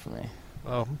great moment for me.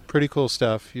 Well, pretty cool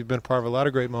stuff. You've been a part of a lot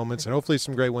of great moments, and hopefully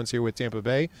some great ones here with Tampa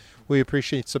Bay. We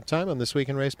appreciate some time on This Week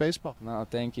in Rays Baseball. No,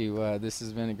 thank you. This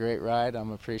has been a great ride.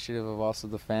 I'm appreciative of also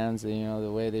the fans, you know,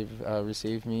 the way they've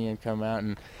received me and come out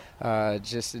and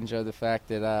just enjoy the fact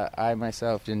that I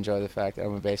myself enjoy the fact that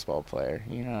I'm a baseball player,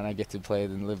 you know, and I get to play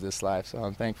and live this life. So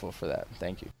I'm thankful for that.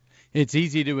 Thank you. It's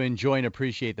easy to enjoy and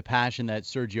appreciate the passion that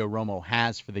Sergio Romo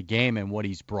has for the game and what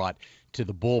he's brought to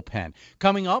the bullpen.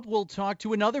 Coming up, we'll talk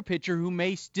to another pitcher who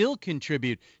may still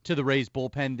contribute to the Rays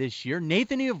bullpen this year,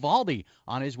 Nathan Eovaldi,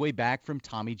 on his way back from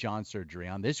Tommy John surgery,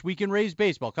 on This Week in Rays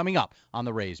Baseball, coming up on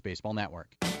the Rays Baseball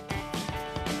Network.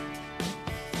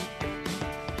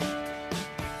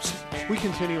 We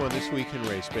continue on This Week in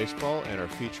Rays Baseball, and our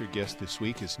featured guest this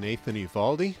week is Nathan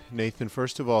Eovaldi. Nathan,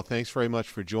 first of all, thanks very much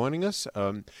for joining us.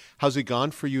 How's it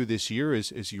gone for you this year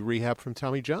as you rehab from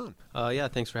Tommy John? Yeah,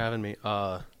 thanks for having me.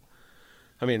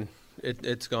 I mean,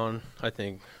 it's gone, I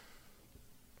think,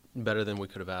 better than we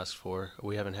could have asked for.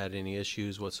 We haven't had any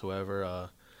issues whatsoever.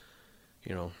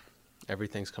 You know,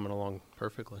 everything's coming along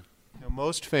perfectly. Now,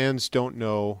 most fans don't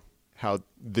know how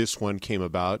this one came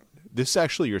about. This is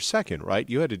actually your second, right?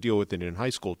 You had to deal with it in high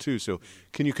school, too. So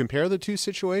can you compare the two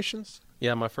situations?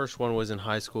 Yeah, my first one was in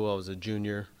high school. I was a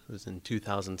junior. It was in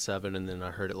 2007, and then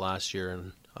I heard it last year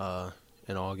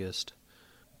in August.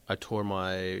 I tore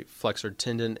my flexor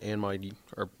tendon and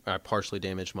I partially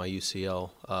damaged my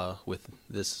UCL with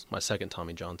my second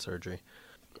Tommy John surgery.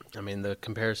 I mean, the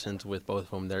comparisons with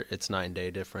both of them, it's night and day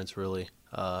difference, really.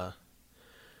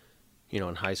 You know,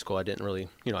 in high school, I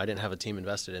didn't have a team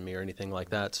invested in me or anything like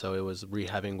that. So it was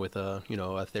rehabbing with a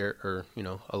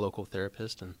local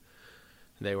therapist, and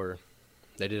they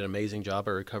did an amazing job.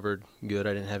 I recovered good.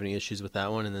 I didn't have any issues with that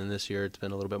one. And then this year, it's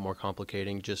been a little bit more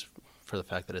complicating just for the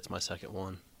fact that it's my second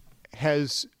one.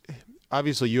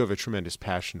 Obviously you have a tremendous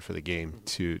passion for the game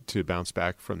to bounce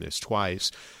back from this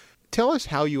twice. Tell us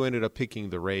how you ended up picking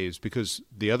the Rays, because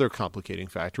the other complicating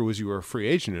factor was you were a free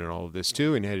agent in all of this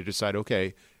too, and you had to decide,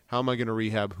 okay, how am I going to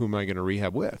rehab? Who am I going to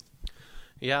rehab with?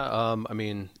 Yeah, I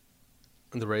mean,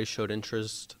 the Rays showed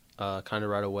interest kind of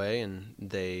right away, and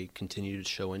they continued to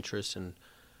show interest. And,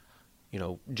 you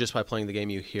know, just by playing the game,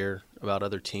 you hear about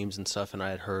other teams and stuff, and I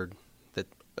had heard that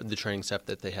the training staff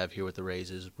that they have here with the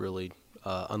Rays is really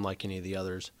unlike any of the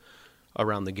others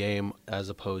around the game, as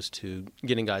opposed to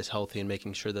getting guys healthy and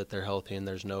making sure that they're healthy and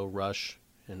there's no rush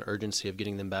and urgency of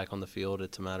getting them back on the field.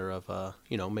 It's a matter of,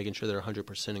 making sure they're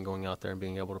 100% and going out there and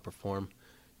being able to perform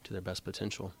to their best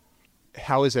potential.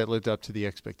 How has that lived up to the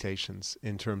expectations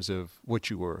in terms of what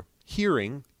you were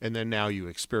hearing and then now you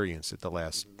experience it the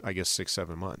last, I guess,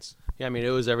 6-7 months? Yeah, I mean,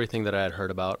 it was everything that I had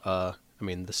heard about. I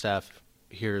mean, the staff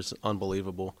here is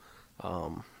unbelievable.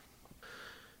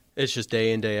 It's just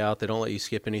day in, day out. They don't let you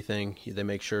skip anything. They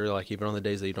make sure, like, even on the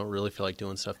days that you don't really feel like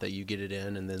doing stuff, that you get it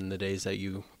in. And then the days that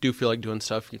you do feel like doing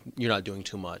stuff, you're not doing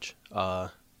too much.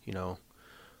 All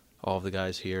of the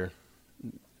guys here,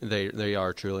 they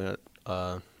are truly,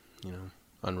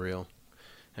 unreal.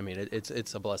 I mean,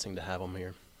 it's a blessing to have them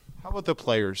here. How about the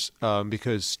players?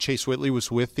 Because Chase Whitley was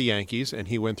with the Yankees, and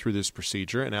he went through this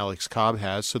procedure, and Alex Cobb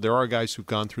has. So there are guys who've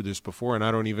gone through this before, and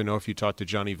I don't even know if you talked to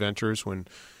Johnny Venters when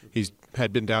he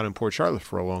had been down in Port Charlotte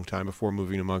for a long time before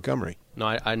moving to Montgomery. No,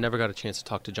 I never got a chance to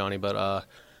talk to Johnny, but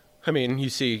I mean, you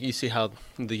see how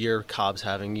the year Cobb's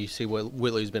having. You see what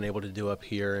Whitley's been able to do up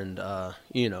here, and I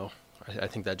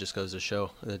think that just goes to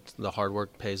show that the hard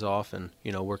work pays off, and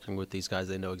working with these guys,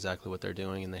 they know exactly what they're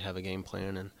doing, and they have a game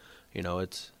plan, and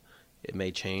it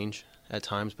may change at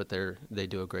times, but they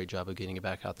do a great job of getting it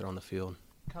back out there on the field.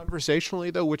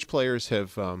 Conversationally, though, which players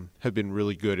have been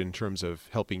really good in terms of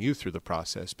helping you through the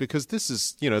process? Because this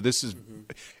is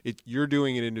you're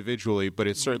doing it individually, but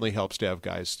it certainly helps to have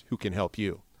guys who can help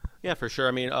you. Yeah, for sure.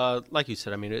 I mean, like you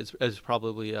said, I mean, it's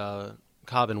probably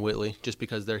Cobb and Whitley, just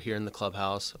because they're here in the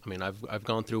clubhouse. I mean, I've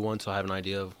gone through one, so I have an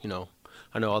idea of,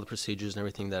 I know all the procedures and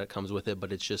everything that comes with it.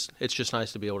 But it's just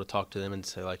nice to be able to talk to them and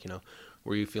say, like,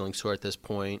 were you feeling sore at this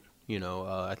point?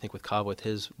 I think with Cobb, with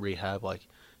his rehab, like,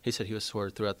 he said he was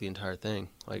sore throughout the entire thing.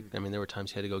 Like, I mean, there were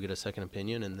times he had to go get a second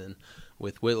opinion, and then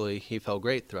with Whitley, he felt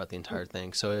great throughout the entire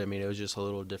thing. So, I mean, it was just a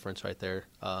little difference right there.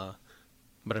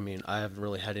 But, I mean, I haven't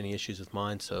really had any issues with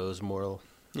mine, so it was more,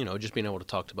 just being able to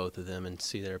talk to both of them and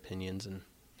see their opinions and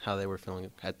how they were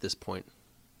feeling at this point.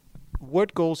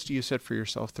 What goals do you set for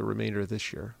yourself the remainder of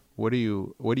this year? What do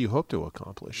you hope to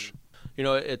accomplish?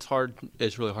 It's hard.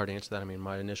 It's really hard to answer that. I mean,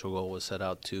 my initial goal was set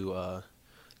out to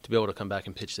be able to come back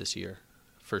and pitch this year,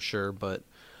 for sure. But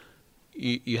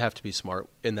you have to be smart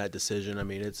in that decision. I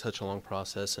mean, it's such a long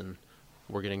process, and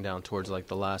we're getting down towards like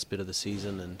the last bit of the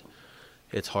season, and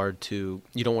it's hard to.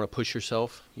 You don't want to push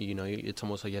yourself. It's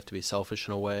almost like you have to be selfish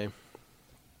in a way,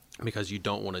 because you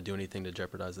don't want to do anything to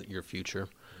jeopardize your future.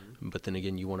 But then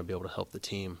again, you want to be able to help the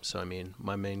team. So, I mean,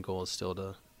 my main goal is still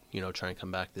to, try and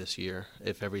come back this year.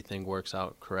 If everything works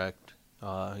out correct,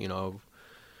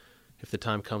 if the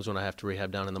time comes when I have to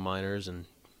rehab down in the minors and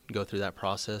go through that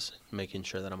process, making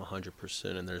sure that I'm 100%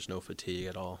 and there's no fatigue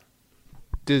at all.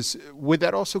 Would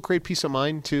that also create peace of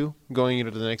mind, too, going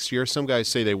into the next year? Some guys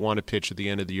say they want to pitch at the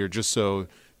end of the year just so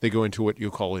they go into what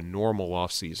you call a normal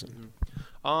off season.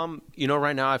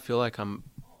 Right now I feel like I'm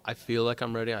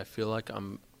ready. I feel like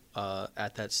I'm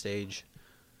at that stage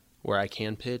where I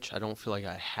can pitch. I don't feel like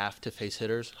I have to face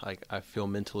hitters. I feel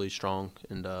mentally strong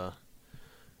and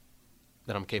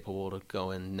that I'm capable to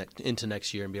go into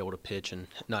next year and be able to pitch and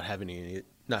not have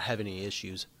any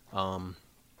issues.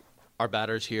 Our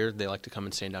batters here, they like to come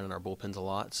and stand down in our bullpens a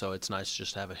lot, so it's nice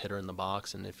just to have a hitter in the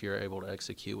box. And if you're able to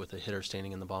execute with a hitter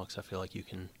standing in the box, I feel like you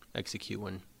can execute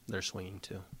when they're swinging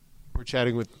too. We're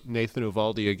chatting with Nathan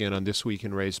Eovaldi again on This Week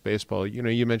in Rays Baseball.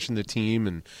 You mentioned the team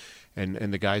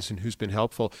and the guys and who's been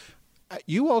helpful.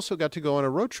 You also got to go on a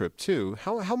road trip, too.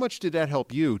 How much did that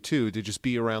help you, too, to just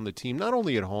be around the team, not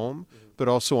only at home, but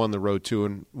also on the road, too?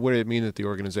 And what did it mean that the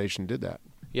organization did that?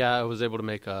 Yeah, I was able to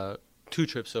make 2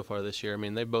 trips so far this year. I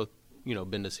mean, they've both,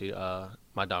 been to see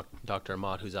my Dr.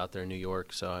 Ahmad, who's out there in New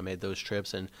York, so I made those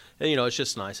trips. And it's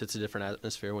just nice. It's a different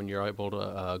atmosphere when you're able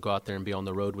to go out there and be on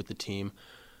the road with the team.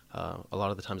 A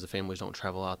lot of the times the families don't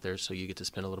travel out there, so you get to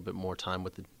spend a little bit more time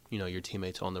with your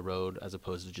teammates on the road as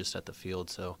opposed to just at the field.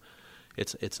 So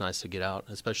it's nice to get out,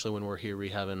 especially when we're here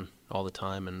rehabbing all the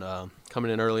time and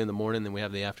coming in early in the morning. Then we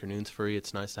have the afternoons free.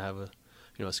 It's nice to have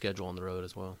a schedule on the road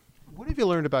as well. What have you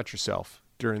learned about yourself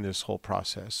during this whole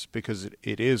process? Because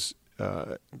it is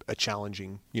a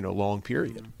challenging, long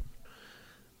period.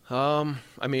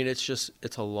 I mean, it's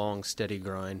a long, steady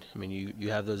grind. I mean, you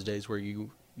have those days where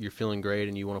you're feeling great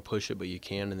and you want to push it, but you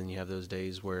can, and then you have those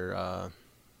days where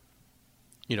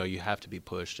you have to be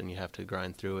pushed and you have to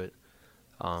grind through it.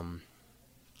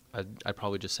 I'd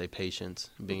probably just say patience,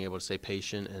 being able to stay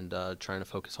patient and trying to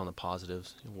focus on the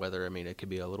positives. Whether, it could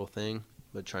be a little thing,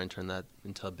 but try and turn that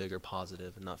into a bigger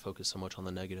positive and not focus so much on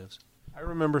the negatives. I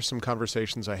remember some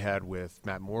conversations I had with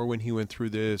Matt Moore when he went through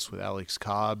this, with Alex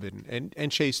Cobb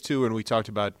and Chase too, and we talked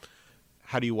about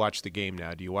how do you watch the game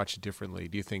now? Do you watch it differently?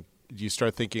 Do you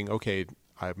start thinking, okay,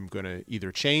 I'm going to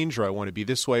either change or I want to be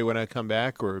this way when I come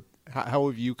back? Or how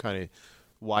have you kind of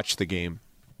watched the game?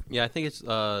 Yeah, I think it's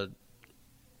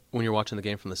when you're watching the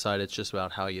game from the side, it's just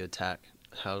about how you attack,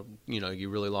 how you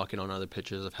really lock in on other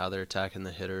pitches of how they're attacking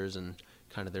the hitters and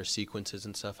kind of their sequences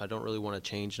and stuff. I don't really want to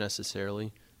change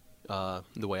necessarily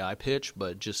the way I pitch,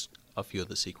 but just a few of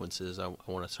the sequences I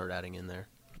want to start adding in there.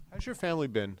 How's your family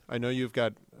been? I know you've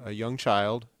got a young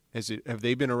child. Have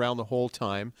they been around the whole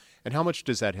time? And how much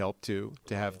does that help to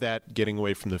have that getting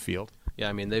away from the field?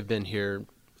 Yeah, they've been here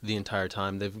the entire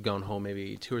time. They've gone home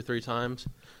maybe 2 or 3 times,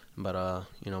 but I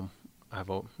have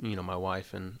my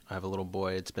wife and I have a little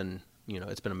boy. It's been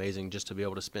amazing just to be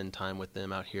able to spend time with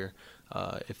them out here.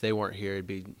 If they weren't here, it'd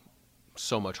be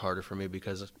so much harder for me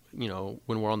because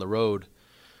when we're on the road,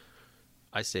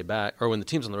 I stay back, or when the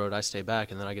team's on the road, I stay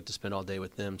back, and then I get to spend all day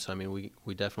with them. So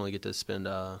we definitely get to spend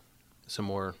some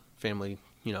more family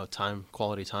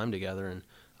quality time together and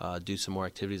do some more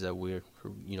activities that we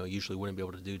usually wouldn't be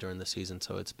able to do during the season.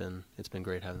 So it's been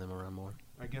great having them around more.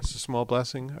 I guess a small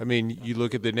blessing. You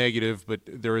look at the negative, but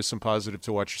there is some positive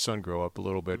to watch your son grow up a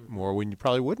little bit more when you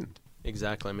probably wouldn't.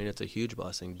 Exactly. It's a huge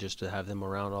blessing just to have them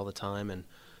around all the time and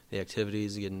the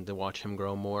activities, getting to watch him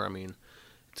grow more.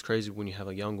 it's crazy when you have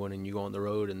a young one and you go on the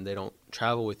road and they don't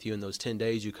travel with you. In those 10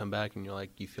 days, you come back and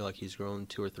you feel like he's grown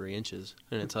 2 or 3 inches.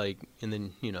 And it's like, and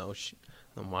then,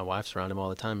 my wife's around him all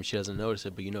the time and she doesn't notice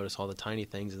it, but you notice all the tiny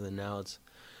things. And then now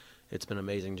it's been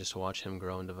amazing just to watch him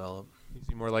grow and develop. Is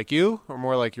he more like you or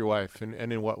more like your wife, and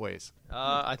in what ways?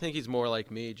 I think he's more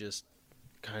like me, just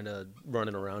kind of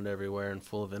running around everywhere and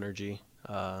full of energy.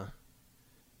 Yeah.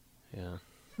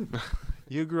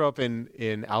 You grew up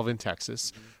in Alvin,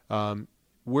 Texas.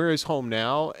 Where is home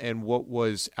now, and what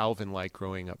was Alvin like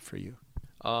growing up for you?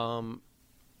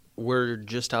 We're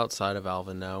just outside of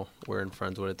Alvin now. We're in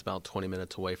Friendswood. It's about 20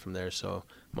 minutes away from there. So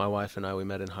my wife and I, we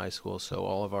met in high school, so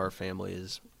all of our family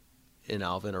is in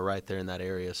Alvin or right there in that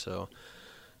area. So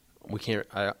we can't.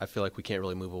 I feel like we can't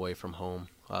really move away from home.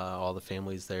 All the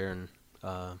family's there, and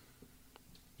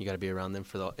you got to be around them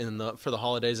for the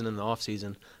holidays and in the off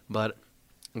season. But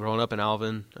growing up in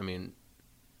Alvin, I mean,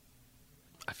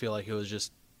 I feel like it was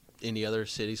just any other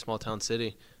city, small town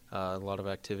city. A lot of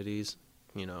activities,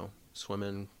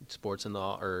 swimming, sports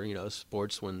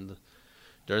sports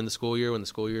during the school year, when the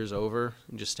school year is over,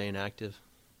 and just staying active.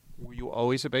 Were you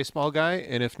always a baseball guy?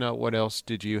 And if not, what else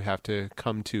did you have to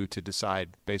come to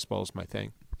decide baseball's my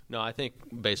thing? No, I think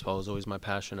baseball was always my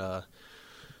passion.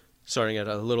 Starting at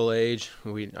a little age,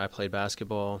 I played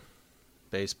basketball,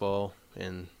 baseball,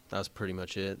 and that was pretty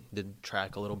much it. Did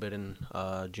track a little bit in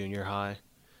junior high,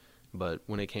 but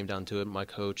when it came down to it, my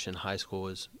coach in high school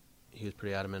was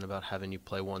pretty adamant about having you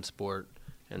play one sport,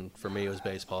 and for me it was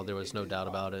baseball. There was no doubt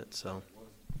about it. So,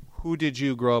 who did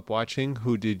you grow up watching?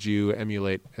 Who did you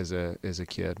emulate as a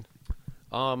kid?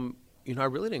 I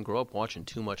really didn't grow up watching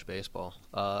too much baseball.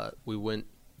 We went.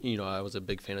 I was a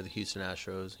big fan of the Houston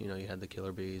Astros. You had the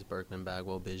Killer Bees, Berkman,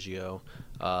 Bagwell, Biggio.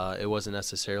 It wasn't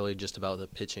necessarily just about the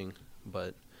pitching,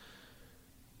 but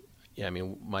yeah, I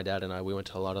mean, my dad and I, we went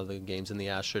to a lot of the games in the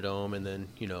Astrodome and then,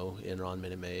 Enron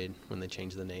Minute Maid when they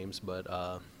changed the names. But,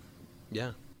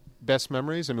 yeah. Best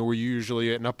memories? I mean, were you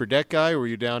usually an upper deck guy, or were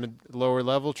you down at lower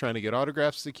level trying to get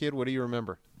autographs as a kid? What do you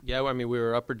remember? Yeah, I mean, we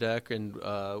were upper deck, and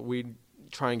we'd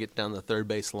try and get down the third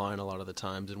base line a lot of the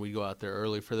times, and we'd go out there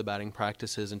early for the batting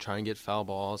practices and try and get foul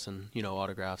balls and,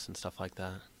 autographs and stuff like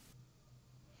that.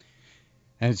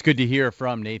 And it's good to hear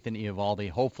from Nathan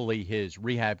Eovaldi. Hopefully his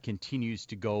rehab continues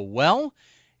to go well,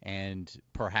 and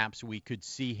perhaps we could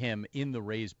see him in the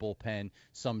Rays bullpen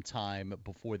sometime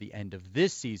before the end of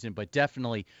this season, but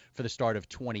definitely for the start of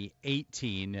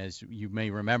 2018. As you may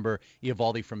remember,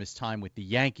 Eovaldi from his time with the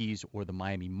Yankees or the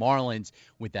Miami Marlins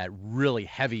with that really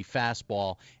heavy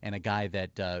fastball, and a guy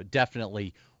that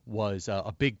definitely was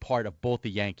a big part of both the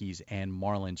Yankees and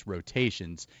Marlins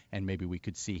rotations, and maybe we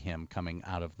could see him coming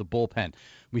out of the bullpen.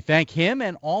 We thank him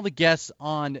and all the guests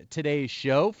on today's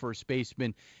show. First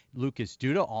baseman Lucas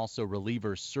Duda, also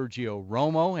reliever Sergio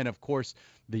Romo, and of course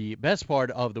the best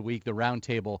part of the week, the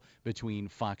roundtable between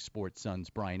Fox Sports Sun's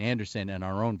Brian Anderson and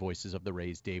our own voices of the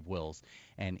Rays, Dave Wills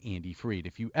and Andy Freed.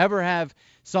 If you ever have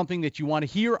something that you want to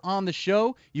hear on the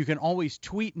show, you can always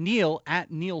tweet Neil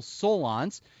at Neil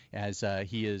Solondz, as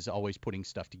he is always putting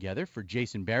stuff together. For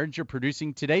Jason Behringer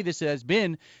producing today, this has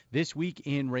been This Week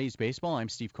in Rays Baseball. I'm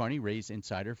Steve Carney, Rays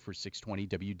Insider for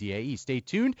 620 WDAE. Stay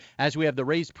tuned as we have the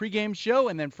Rays pregame show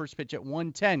and then first pitch at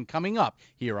 1:10 coming up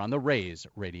here on the Rays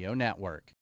Radio Network.